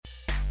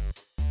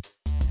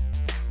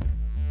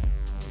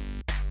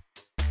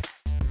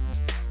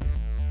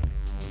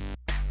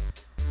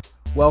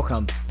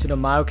Welcome to the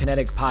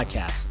Myokinetic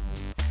Podcast.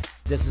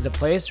 This is a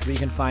place where you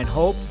can find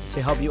hope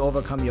to help you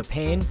overcome your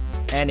pain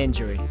and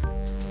injury.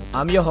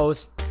 I'm your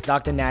host,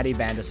 Dr. Natty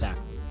Vandersack.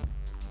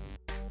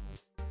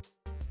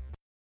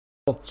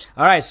 All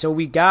right, so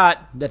we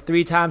got the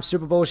 3-time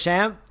Super Bowl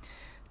champ,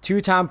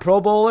 2-time Pro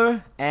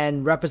Bowler,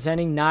 and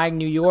representing Nyack,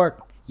 New York,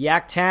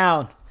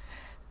 Yacktown,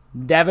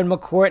 Devin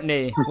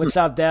McCourty. What's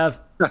up,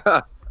 Dev?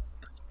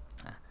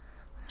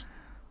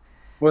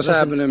 What's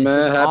happening,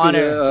 man? Happy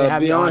to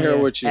be on here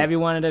with you.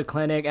 Everyone at the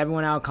clinic,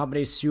 everyone at our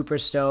company is super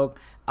stoked.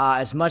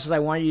 As much as I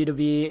want you to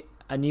be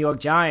a New York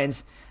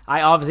Giants,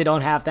 I obviously don't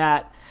have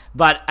that.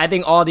 But I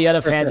think all the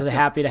other fans are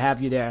happy to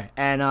have you there.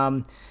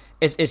 And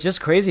it's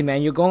just crazy,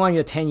 man. You're going on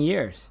your 10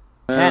 years.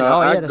 10. Man,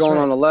 I'm going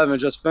on 11,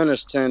 just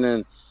finished 10.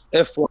 And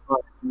it flies,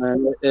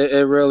 man.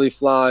 It really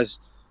flies.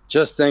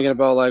 Just thinking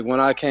about, like, when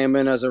I came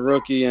in as a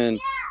rookie and,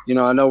 you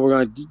know, I know we're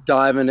going to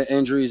dive into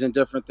injuries and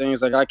different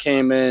things. Like, I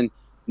came in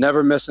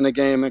never missing a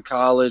game in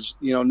college,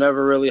 you know,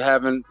 never really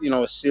having, you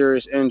know, a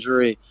serious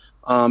injury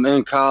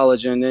in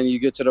college. And then you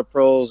get to the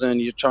pros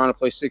and you're trying to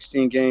play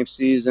 16-game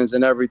seasons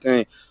and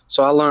everything.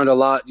 So I learned a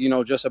lot, you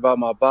know, just about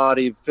my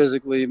body,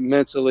 physically,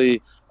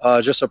 mentally,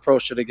 just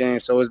approach to the game.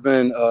 So it's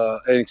been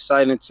an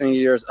exciting 10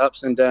 years,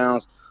 ups and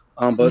downs.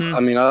 But, I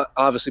mean,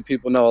 obviously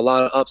people know a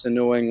lot of ups in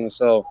New England.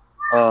 So,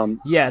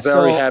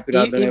 very happy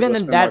that I've been able to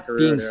spend my career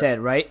being there. said,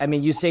 right? I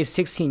mean, you say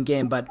 16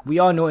 game, but we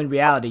all know in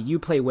reality you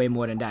play way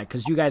more than that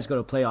because you guys go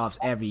to playoffs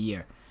every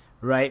year,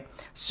 right?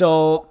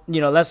 So,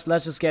 you know, let's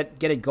just get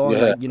it going.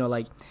 Yeah. Like, you know,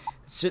 like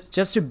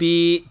just to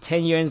be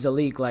 10 years in the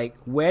league, like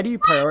where do you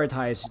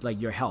prioritize like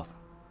your health?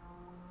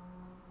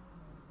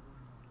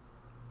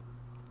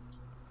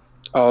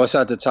 Oh, it's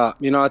at the top.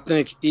 You know, I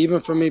think even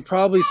for me,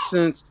 probably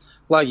since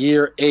like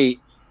year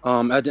 8,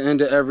 at the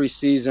end of every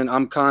season,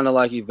 I'm kind of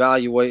like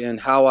evaluating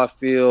how I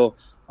feel,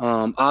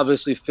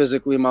 obviously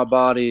physically my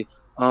body,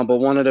 but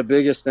one of the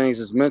biggest things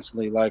is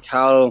mentally, like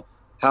how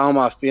am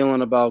I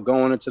feeling about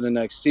going into the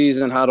next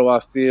season? How do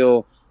I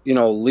feel, you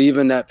know,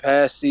 leaving that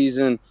past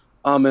season,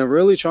 and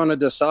really trying to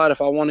decide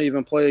if I want to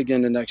even play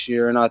again the next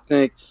year. And I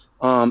think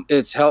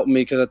it's helped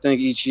me because I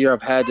think each year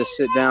I've had to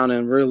sit down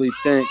and really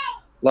think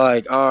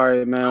like, all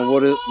right, man,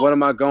 what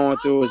am I going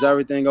through? Is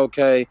everything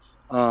okay?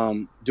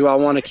 Do I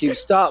want to keep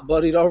stop,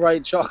 buddy? Don't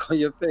write chalk on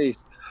your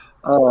face.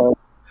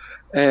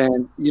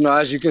 And, you know,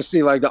 as you can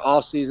see, like the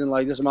off season,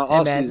 like this is my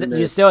off season.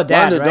 You're still a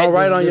dad, London, right? Don't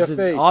write on this your is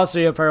face. Also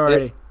your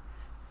priority.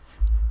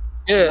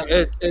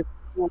 It's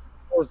one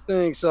of those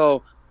things.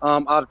 So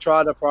I've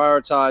tried to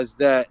prioritize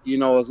that, you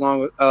know,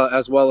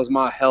 as well as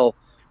my health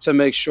to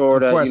make sure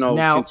that, you know,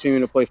 now, continue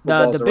to play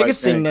football. The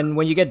biggest thing then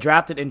when you get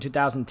drafted in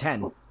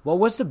 2010, what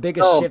was the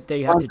biggest shift that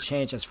you had to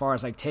change as far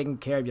as like taking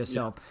care of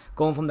yourself,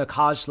 going from the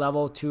college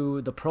level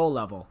to the pro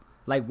level?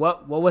 Like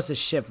what was the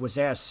shift? Was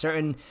there a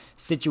certain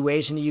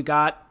situation you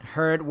got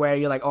hurt where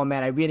you're like, oh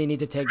man, I really need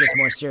to take this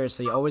more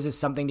seriously? Or was it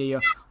something that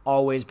you've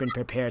always been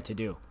prepared to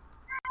do?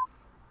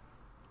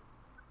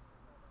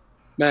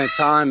 Man,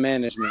 time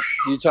management.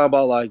 You talk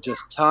about like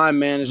just time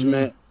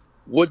management.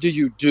 What do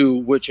you do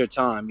with your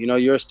time? You know,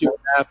 you're a student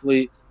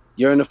athlete.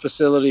 You're in the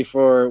facility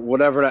for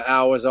whatever the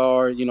hours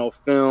are, you know,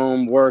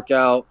 film,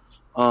 workout,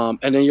 and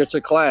then you're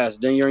to class.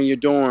 Then you're in your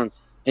dorm,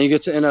 and you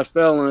get to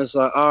NFL, and it's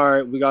like, all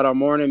right, we got our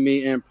morning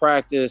meeting,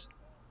 practice,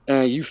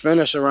 and you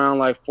finish around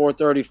like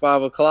 4:30,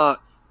 5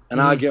 o'clock, and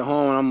I get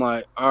home, and I'm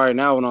like, all right,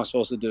 now what am I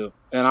supposed to do?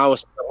 And I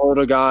was the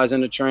older guys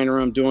in the training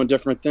room doing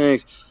different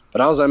things,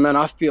 but I was like, man,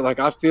 I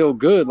feel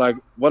good. Like,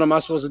 what am I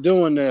supposed to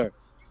do in there?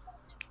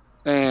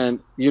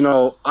 And, you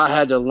know, I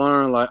had to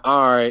learn, like,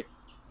 all right,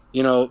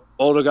 you know,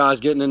 older guys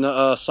getting in the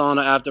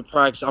sauna after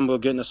practice, I'm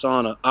going to get in the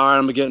sauna. All right,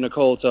 I'm going to get in the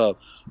cold tub.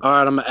 All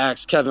right, I'm going to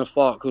ask Kevin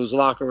Falk, whose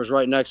locker was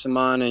right next to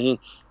mine. And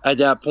at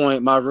that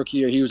point, my rookie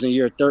year, he was in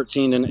year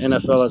 13 in the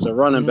NFL as a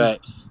running back.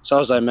 So I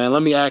was like, man,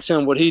 let me ask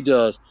him what he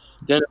does.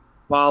 Then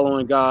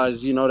following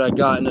guys, you know, that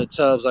got in the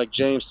tubs, like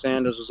James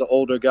Sanders was an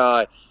older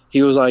guy.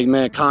 He was like,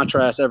 man,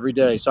 contrast every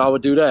day. So I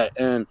would do that.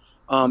 And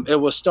it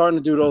was starting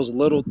to do those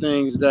little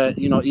things that,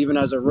 you know, even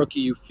as a rookie,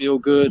 you feel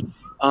good.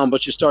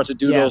 But you start to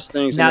do those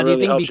things now, and it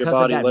really helps your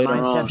body later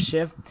on. Now, do you think because of that mindset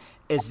shift,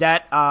 is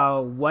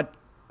that what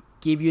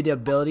gave you the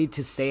ability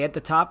to stay at the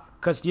top?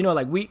 Because, you know,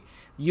 like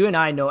you and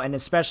I know, and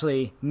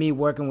especially me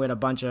working with a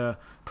bunch of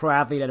pro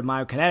athletes at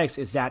Myokinetics,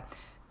 is that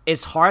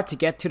it's hard to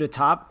get to the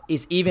top.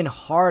 It's even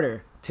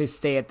harder to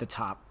stay at the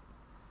top.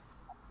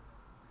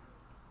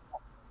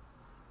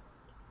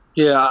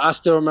 Yeah, I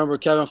still remember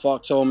Kevin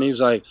Falk told me, he was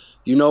like,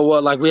 you know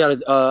what, like we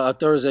had a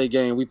Thursday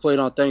game. We played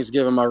on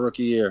Thanksgiving my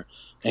rookie year.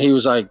 And he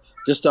was like,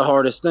 this is the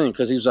hardest thing,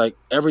 because he was like,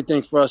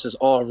 everything for us is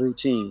all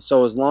routine.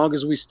 So as long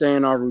as we stay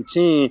in our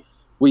routine,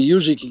 we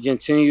usually can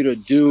continue to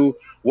do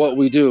what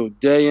we do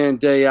day in,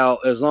 day out,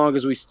 as long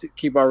as we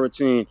keep our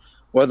routine.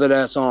 Whether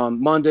that's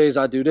on Mondays,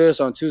 I do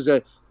this, on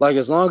Tuesday. Like,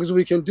 as long as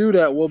we can do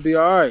that, we'll be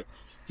all right.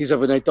 He said,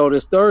 when they throw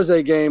this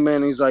Thursday game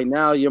in, he's like,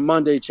 now your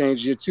Monday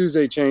changes, your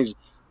Tuesday changes.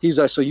 He's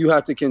like, so you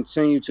have to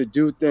continue to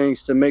do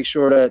things to make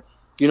sure that,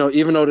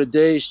 even though the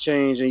days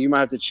change and you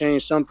might have to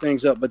change some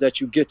things up, but that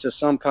you get to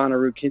some kind of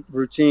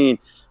routine.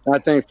 And I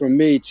think for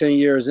me, 10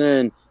 years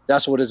in,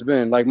 that's what it's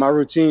been. Like my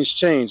routines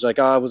changed. Like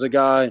I was a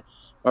guy,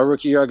 my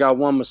rookie year, I got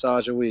 1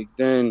 massage a week.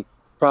 Then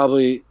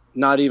probably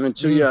not even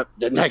 2 years.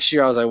 The next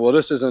year I was like, well,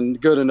 this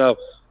isn't good enough.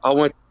 I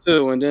went to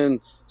 2. And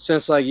then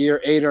since like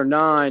year 8 or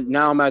 9,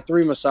 now I'm at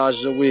 3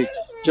 massages a week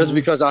just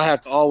because I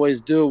have to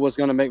always do what's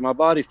going to make my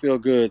body feel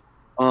good.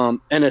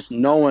 And it's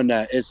knowing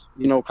that. It's,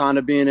 kind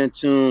of being in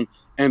tune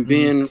and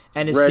being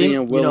and ready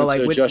and willing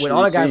to adjust with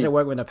all the guys I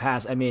worked with in the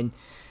past, I mean,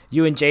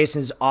 you and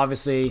Jason's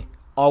obviously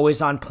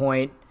always on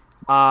point,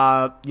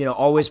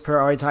 always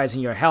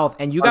prioritizing your health.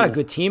 And you got a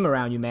good team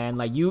around you, man.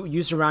 Like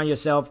you surround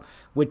yourself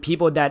with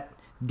people that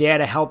dare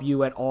to help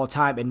you at all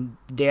time and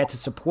dare to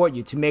support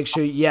you to make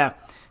sure you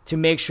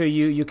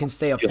can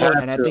stay afloat.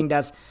 And I think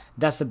that's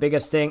the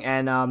biggest thing.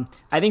 And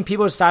I think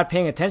people start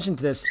paying attention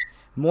to this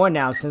more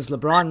now since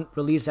LeBron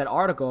released that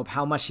article of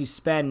how much he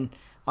spent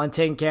on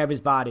taking care of his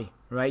body,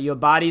 right? Your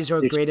body is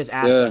your greatest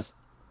asset.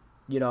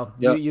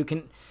 You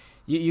can,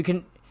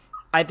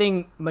 I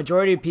think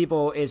majority of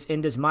people is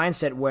in this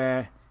mindset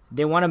where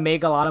they want to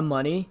make a lot of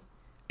money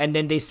and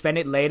then they spend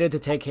it later to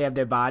take care of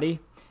their body,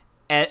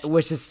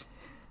 which is...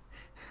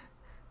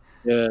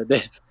 Yeah, they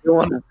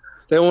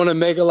want to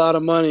make a lot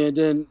of money and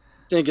then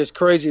think it's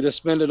crazy to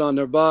spend it on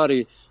their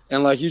body.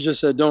 And like you just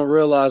said, don't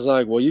realize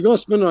like, well, you're going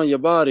to spend it on your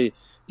body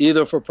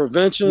either for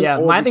prevention. Yeah,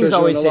 or my thing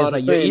always says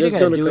like you're either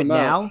going to do it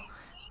now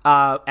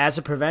as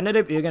a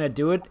preventative, you're going to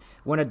do it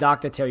when a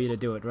doctor tells you to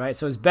do it, right?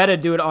 So it's better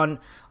to do it on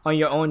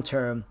your own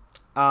term.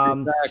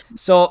 Exactly.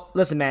 So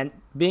listen, man,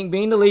 being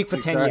in the league for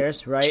 10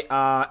 years, right?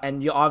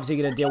 And you're obviously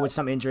going to deal with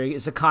some injury.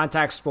 It's a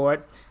contact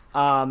sport.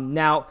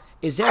 Now,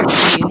 is there a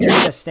key injury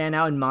that stand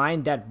out in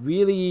mind that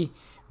really,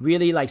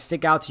 really like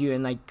stick out to you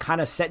and like kind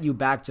of set you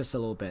back just a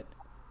little bit?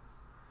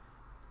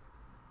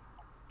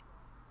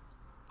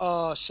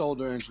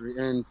 Shoulder injury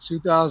in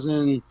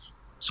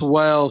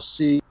 2012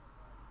 season,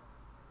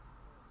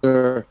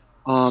 and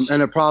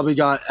it probably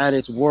got at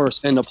its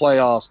worst in the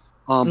playoffs.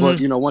 But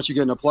once you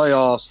get in the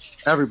playoffs,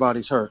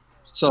 everybody's hurt.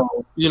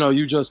 So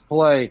you just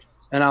play.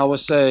 And I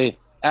would say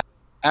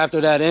after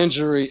that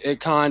injury, it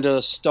kind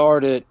of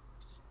started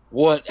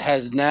what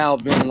has now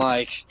been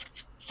like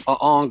an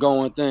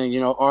ongoing thing.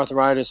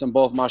 Arthritis in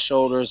both my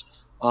shoulders.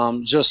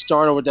 Just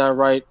started with that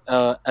right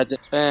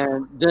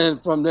and then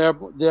from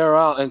there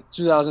out in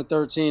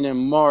 2013 in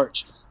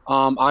March,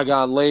 I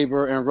got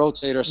labor and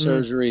rotator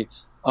surgery,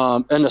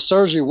 and the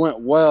surgery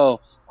went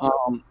well.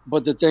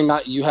 But the thing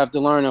you have to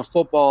learn in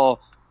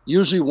football,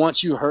 usually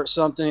once you hurt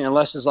something,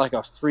 unless it's like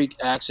a freak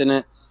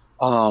accident,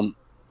 when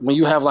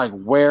you have like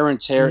wear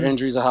and tear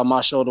injuries, of how my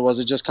shoulder was,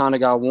 it just kind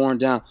of got worn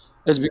down.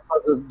 It's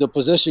because of the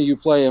position you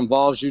play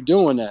involves you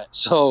doing that.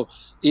 So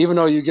even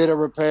though you get it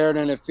repaired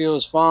and it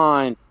feels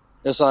fine,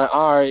 it's like,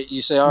 all right, you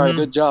say, all right,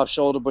 good job,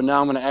 shoulder, but now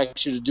I'm going to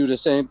ask you to do the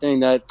same thing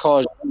that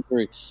caused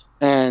injury.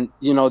 And,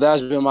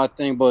 that's been my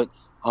thing. But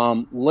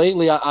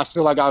lately I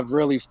feel like I've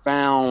really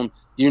found,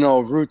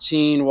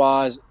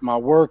 routine-wise, my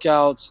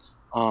workouts,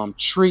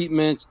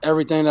 treatments,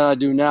 everything that I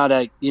do now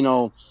that,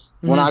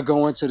 when I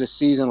go into the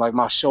season, like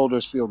my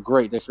shoulders feel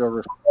great. They feel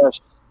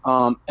refreshed.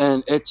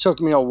 And it took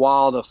me a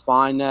while to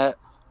find that.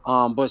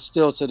 But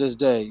still to this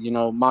day,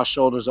 my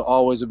shoulders will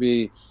always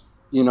be,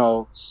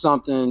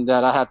 something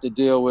that I have to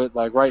deal with.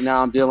 Like right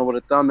now I'm dealing with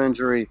a thumb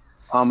injury,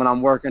 and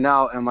I'm working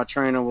out and my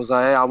trainer was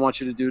like, hey, I want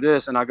you to do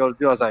this. And I go to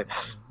do it. I was like,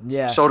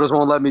 shoulders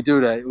won't let me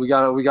do that. We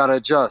gotta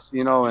adjust,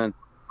 and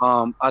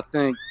I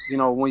think,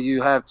 when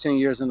you have 10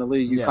 years in the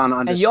league, you kind of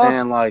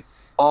understand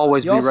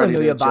always be ready to adjust. You also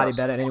know your body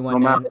better than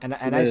anyone, man.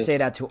 And I say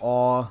that to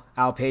all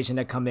outpatient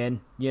that come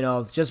in,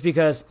 just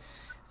because,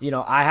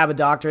 I have a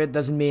doctorate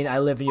doesn't mean I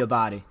live in your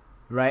body.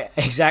 Right.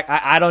 Exactly.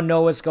 I don't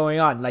know what's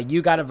going on. Like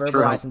you got to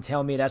verbalize and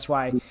tell me. That's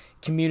why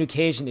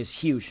communication is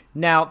huge.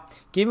 Now,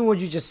 given what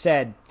you just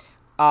said,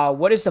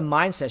 what is the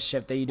mindset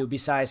shift that you do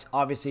besides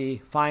obviously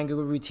find a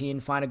good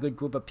routine, find a good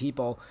group of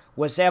people?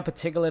 Was there a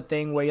particular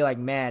thing where you're like,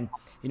 man,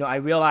 I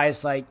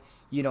realize like,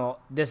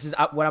 this is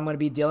what I'm going to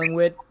be dealing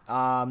with.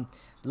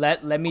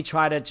 Let me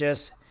try to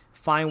just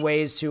find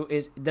ways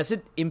to, does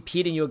it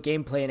impede in your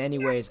gameplay in any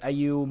ways? Are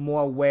you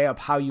more aware of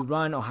how you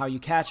run or how you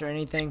catch or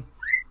anything?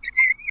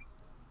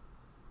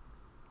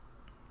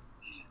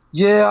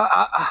 Yeah,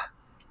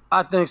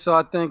 I think so.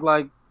 I think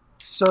like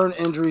certain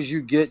injuries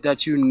you get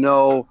that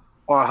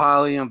are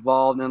highly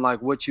involved in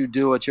like what you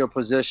do at your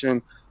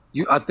position.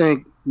 I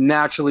think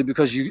naturally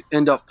because you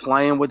end up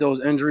playing with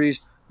those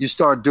injuries, you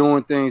start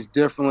doing things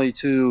differently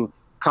to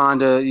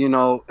kind of,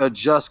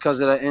 adjust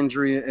because of that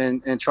injury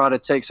and try to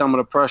take some of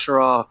the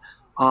pressure off.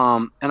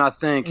 And I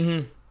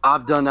think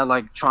I've done that,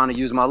 like trying to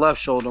use my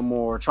left shoulder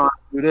more, trying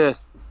to do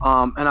this.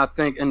 And I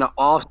think in the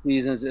off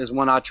seasons is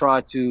when I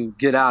try to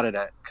get out of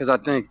that, because I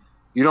think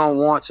you don't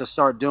want to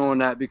start doing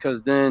that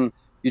because then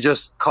you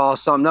just cause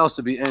something else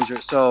to be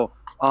injured. So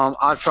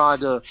I've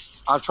tried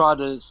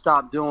to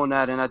stop doing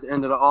that, and at the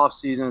end of the off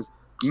seasons,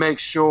 make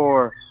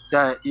sure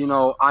that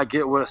I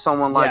get with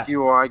someone like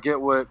you, or I get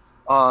with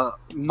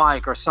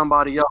Mike or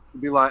somebody else to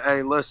be like,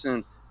 hey,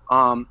 listen,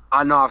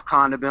 I know I've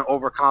kind of been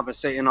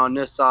overcompensating on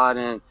this side,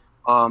 and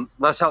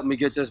let's help me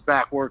get this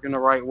back working the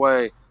right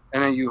way.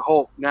 And then you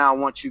hope now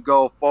once you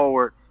go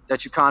forward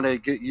that you kind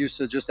of get used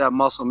to just that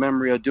muscle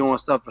memory of doing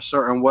stuff a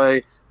certain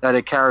way that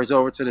it carries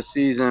over to the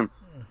season.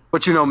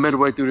 But,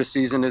 midway through the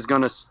season,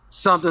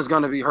 something's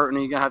going to be hurting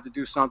and you're going to have to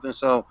do something.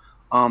 So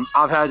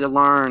I've had to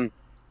learn.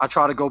 I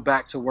try to go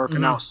back to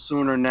working out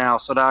sooner now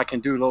so that I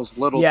can do those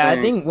little things. Yeah, I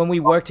think when we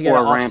work together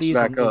off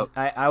season,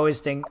 I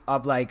always think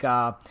of like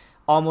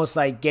almost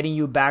like getting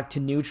you back to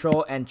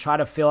neutral and try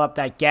to fill up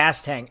that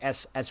gas tank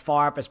as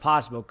far up as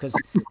possible. Because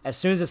as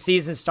soon as the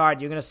season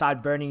starts, you're going to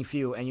start burning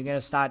fuel and you're going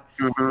to start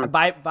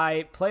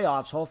by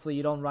playoffs. Hopefully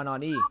you don't run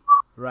on E,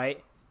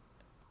 right?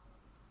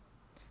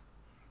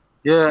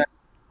 Yeah.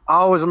 I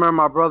always remember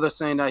my brother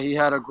saying that he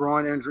had a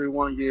groin injury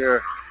one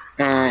year,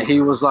 and he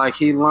was like,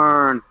 you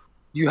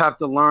have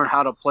to learn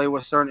how to play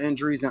with certain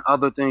injuries and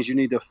other things you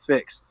need to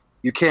fix.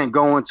 You can't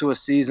go into a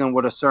season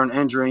with a certain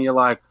injury and you're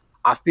like,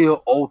 I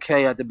feel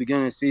okay at the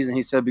beginning of the season.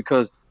 He said,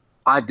 because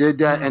I did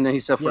that. And then he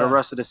said, for the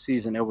rest of the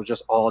season, it was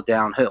just all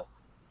downhill.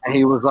 And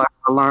he was like,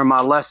 I learned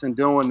my lesson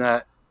doing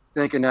that,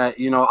 thinking that,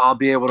 I'll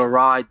be able to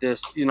ride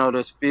this,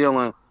 this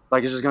feeling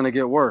like it's just going to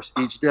get worse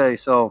each day.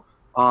 So,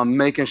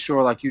 making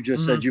sure, like you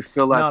just said, you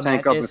fill that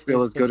tank up and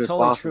feel as good as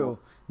possible. True.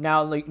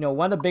 Now,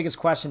 one of the biggest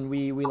questions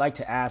we like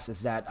to ask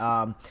is that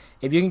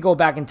if you can go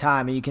back in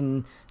time and you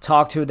can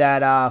talk to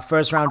that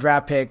first-round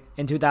draft pick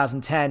in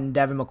 2010,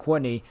 Devin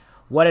McCourty,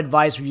 what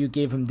advice would you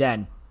give him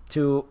then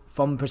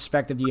from the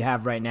perspective you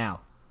have right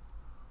now?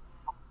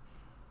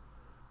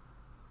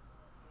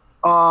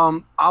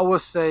 I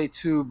would say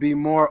to be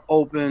more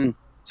open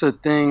to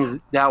things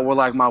that were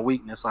like my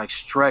weakness, like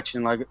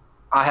stretching. Like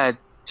I had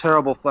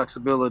terrible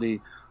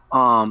flexibility.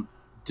 I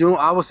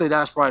would say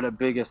that's probably the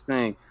biggest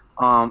thing.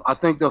 I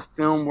think the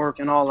film work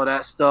and all of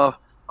that stuff,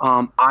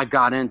 I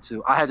got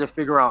into. I had to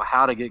figure out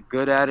how to get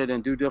good at it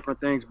and do different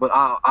things, but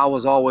I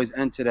was always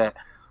into that.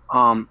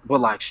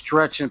 But like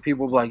stretching,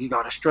 people were like, you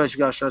gotta stretch.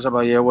 I'm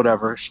like, yeah,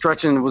 whatever.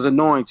 Stretching was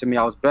annoying to me.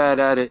 I was bad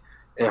at it.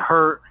 It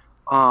hurt.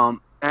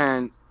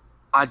 And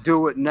I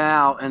do it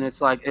now, and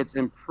it's like it's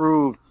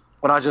improved.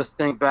 But I just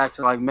think back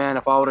to like, man,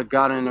 if I would have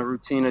gotten in a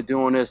routine of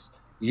doing this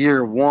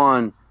year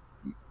one,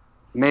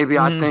 maybe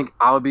I think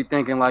I would be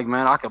thinking like,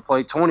 man, I could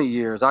play 20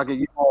 years. I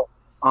could,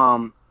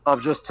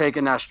 of just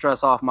taking that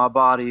stress off my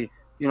body,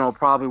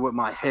 probably with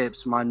my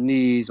hips, my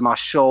knees, my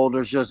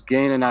shoulders, just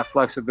gaining that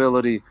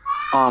flexibility,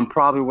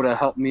 probably would have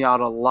helped me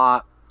out a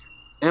lot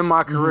in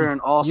my career.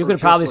 And also, you could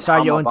probably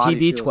start your own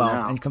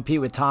TB12 and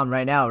compete with Tom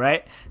right now,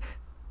 right?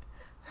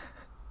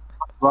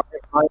 Right.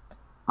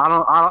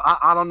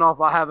 I don't know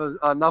if I have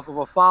enough of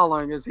a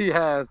following as he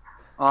has.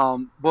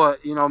 But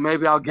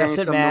maybe I'll gain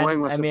some New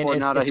England support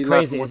now that he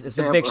crazy. left. It's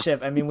a big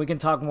shift. I mean, we can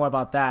talk more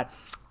about that.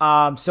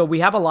 So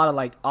we have a lot of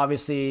like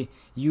obviously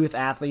youth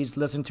athletes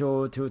listen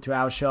to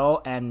our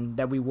show and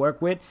that we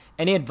work with.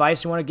 Any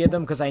advice you want to give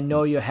them? Because I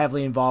know you're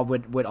heavily involved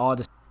with all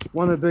this.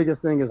 One of the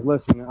biggest things is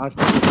listening. I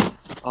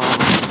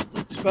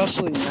think,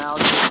 especially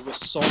nowadays with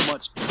so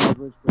much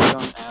coverage for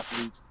young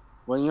athletes.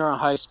 When you're in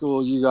high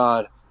school, you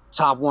got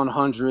top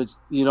 100s,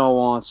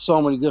 on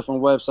so many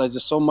different websites.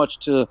 There's so much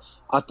to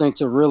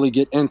really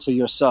get into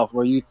yourself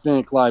where you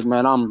think like,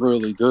 man, I'm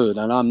really good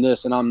and I'm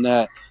this and I'm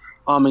that.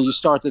 And you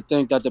start to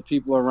think that the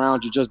people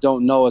around you just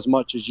don't know as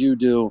much as you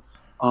do.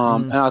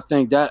 And I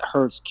think that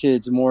hurts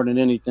kids more than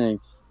anything.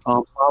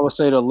 I would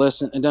say to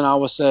listen. And then I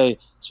would say,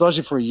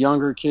 especially for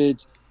younger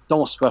kids,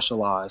 don't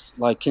specialize.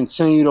 Like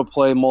continue to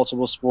play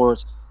multiple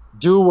sports.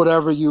 Do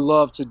whatever you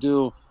love to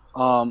do.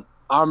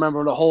 I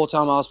remember the whole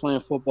time I was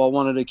playing football,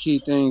 one of the key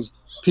things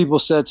people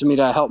said to me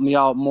that helped me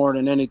out more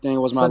than anything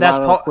was my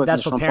lateral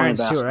quickness from playing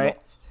basketball. Too, right?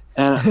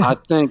 And I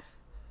think,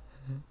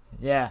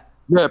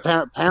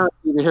 parents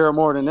need to hear it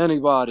more than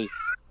anybody.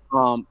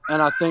 And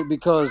I think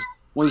because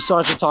when you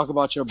start to talk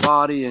about your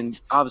body, and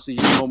obviously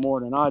you know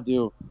more than I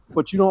do,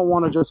 but you don't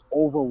want to just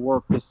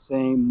overwork the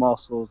same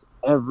muscles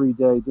every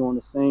day, doing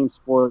the same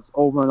sports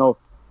over and over.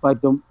 Like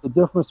the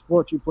different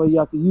sports you play, you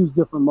have to use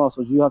different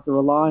muscles. You have to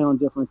rely on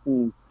different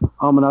things.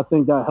 And I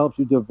think that helps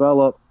you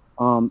develop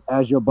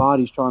as your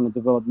body's trying to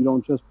develop. You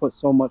don't just put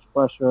so much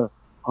pressure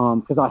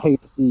because I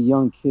hate to see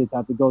young kids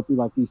have to go through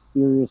like these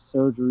serious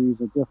surgeries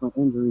or different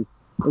injuries.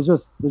 It's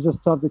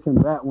just tough to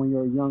combat when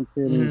you're a young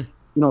kid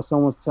and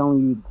someone's telling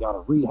you got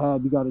to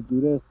rehab, you got to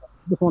do this.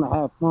 You just want to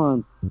have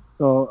fun.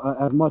 So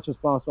as much as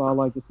possible, I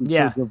like to see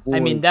kids avoid. I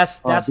mean that's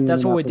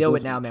what we deal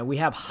with now, man. We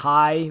have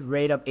high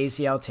rate of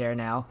ACL tear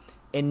now.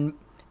 In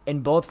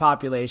both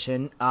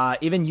population,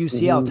 even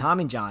UCL,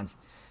 Tommy Johns,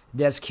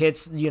 there's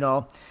kids getting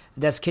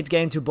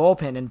to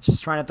bullpen and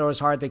just trying to throw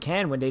as hard as they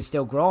can when they're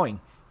still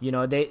growing.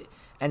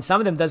 And some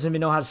of them doesn't even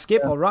know how to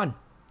skip or run,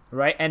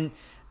 right? And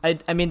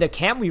I mean the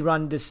camp we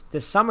run this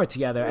summer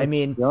together. I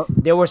mean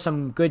there were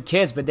some good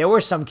kids, but there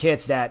were some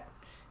kids that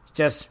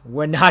just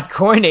were not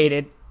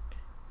coordinated.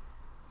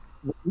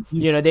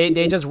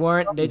 They just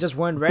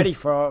weren't ready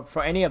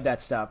for any of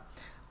that stuff.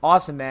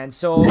 Awesome, man.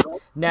 So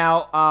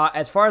now,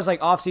 as far as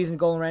like off season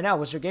going right now,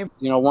 what's your game?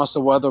 Once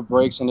the weather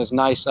breaks and it's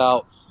nice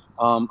out,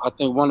 I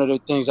think one of the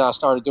things I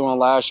started doing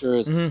last year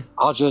is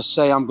I'll just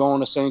say I'm going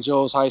to St.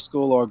 Joe's High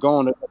School or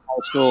going to high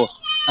school,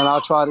 and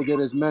I'll try to get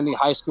as many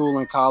high school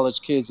and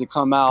college kids to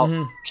come out,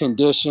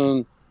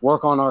 condition,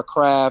 work on our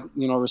craft.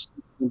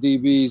 Receiving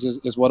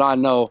DBs is what I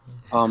know.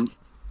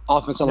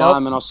 Offensive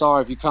lineman, I'm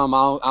sorry if you come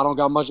out. I don't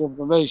got much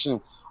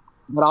information,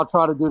 but I'll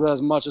try to do that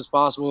as much as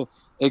possible.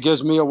 It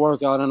gives me a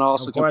workout, and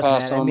also can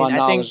pass some of my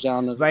knowledge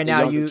down to right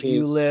now.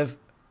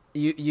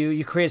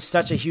 You create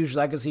such a huge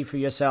legacy for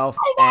yourself,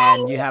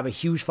 and you have a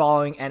huge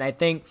following. And I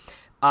think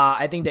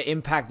the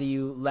impact that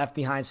you left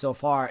behind so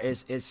far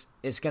is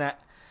gonna,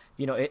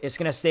 it's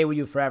gonna stay with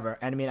you forever.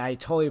 And I mean, I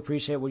totally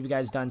appreciate what you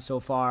guys done so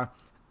far.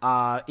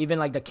 Even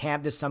like the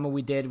camp this summer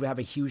we have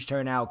a huge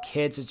turnout.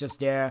 Kids is just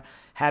there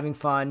having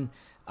fun.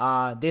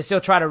 They still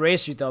try to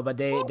race you though, but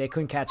they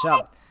couldn't catch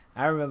up.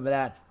 I remember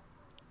that.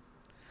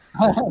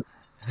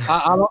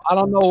 I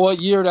don't know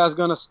what year that's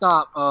gonna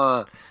stop.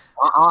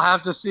 I'll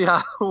have to see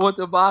what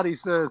the body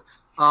says.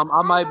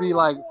 I might be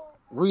like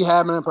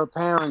rehabbing and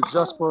preparing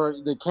just for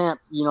the camp,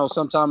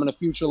 sometime in the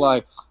future.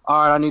 Like,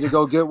 all right, I need to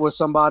go get with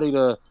somebody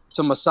to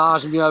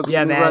massage me up.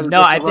 Yeah, man.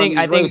 No, I think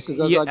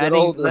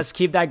let's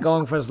keep that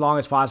going for as long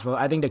as possible.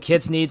 I think the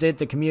kids needs it,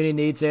 the community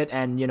needs it,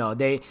 and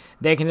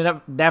they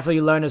can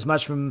definitely learn as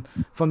much from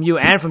you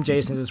and from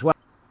Jason as well.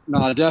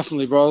 No,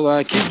 definitely, bro.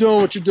 Like, keep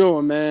doing what you're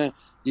doing, man.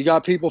 You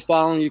got people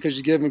following you because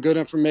you're giving good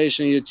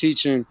information. You're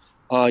teaching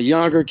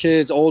younger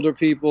kids, older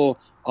people.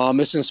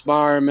 It's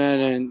inspiring, man.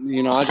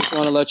 And, I just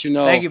want to let you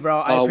know. Thank you, bro.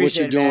 I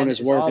appreciate what you're doing man.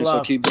 is working,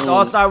 so keep doing it. It's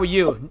all start with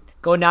you.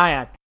 Go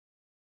Nyack.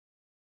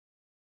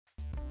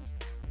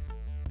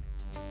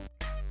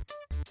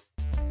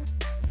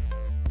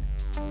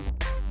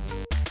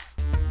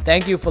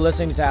 Thank you for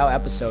listening to our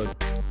episode.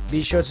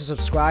 Be sure to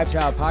subscribe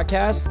to our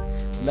podcast.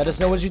 Let us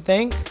know what you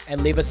think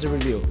and leave us a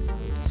review.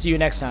 See you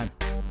next time.